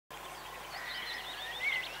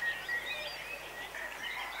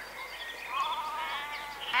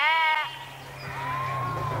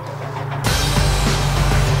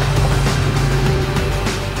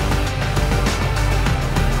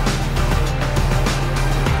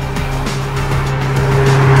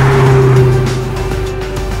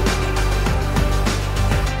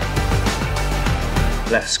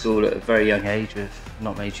school at a very young age with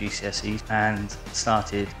not many GCSEs and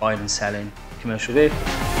started buying and selling commercial vehicles.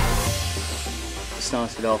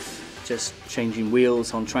 Started off just changing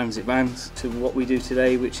wheels on transit vans to what we do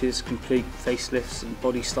today, which is complete facelifts and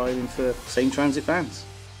body styling for same transit vans.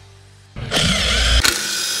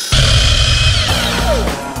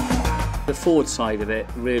 The Ford side of it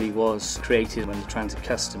really was created when the Transit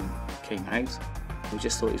Custom came out. We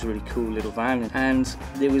just thought it was a really cool little van, and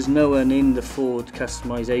there was no one in the Ford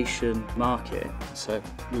customisation market, so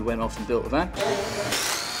we went off and built a van.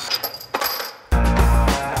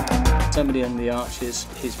 Somebody on the Arches,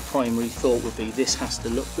 his primary thought would be this has to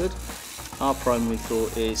look good. Our primary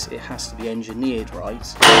thought is it has to be engineered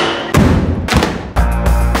right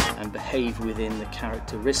and behave within the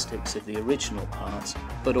characteristics of the original parts,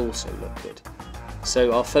 but also look good.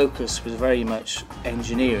 So our focus was very much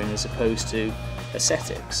engineering as opposed to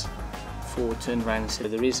aesthetics. Ford turned around and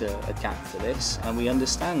said there is a gap for this, and we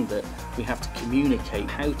understand that we have to communicate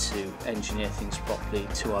how to engineer things properly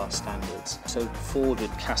to our standards. So Ford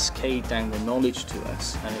would cascade down the knowledge to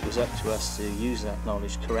us, and it was up to us to use that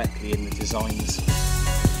knowledge correctly in the designs.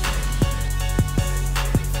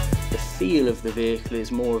 The feel of the vehicle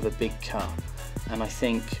is more of a big car, and I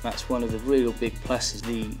think that's one of the real big pluses.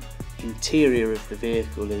 The interior of the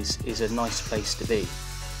vehicle is a nice place to be.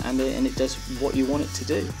 And it does what you want it to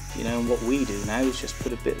do, you know. And what we do now is just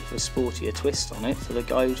put a bit of a sportier twist on it for the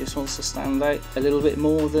guy who just wants to stand out a little bit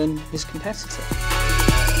more than his competitor.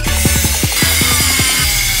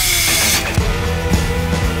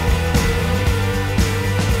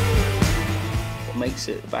 What makes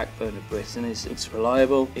it the backbone of Britain is it's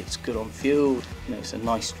reliable, it's good on fuel, you know, it's a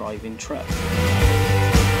nice driving truck.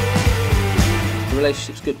 The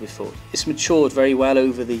relationship's good with Ford. It's matured very well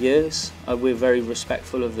over the years. We're very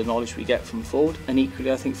respectful of the knowledge we get from Ford, and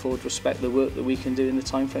equally I think Ford respect the work that we can do in the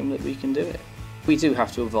time frame that we can do it. We do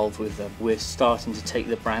have to evolve with them. We're starting to take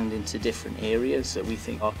the brand into different areas that we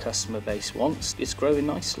think our customer base wants. It's growing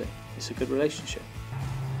nicely. It's a good relationship.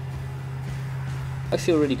 I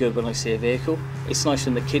feel really good when I see a vehicle. It's nice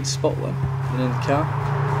when the kids spot one, you know, in the car.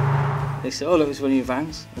 They say, oh look, it's one of your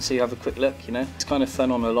vans, and so you have a quick look, you know. It's kind of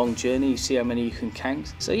fun on a long journey, you see how many you can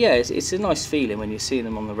count. So yeah, it's a nice feeling when you see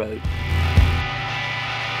them on the road.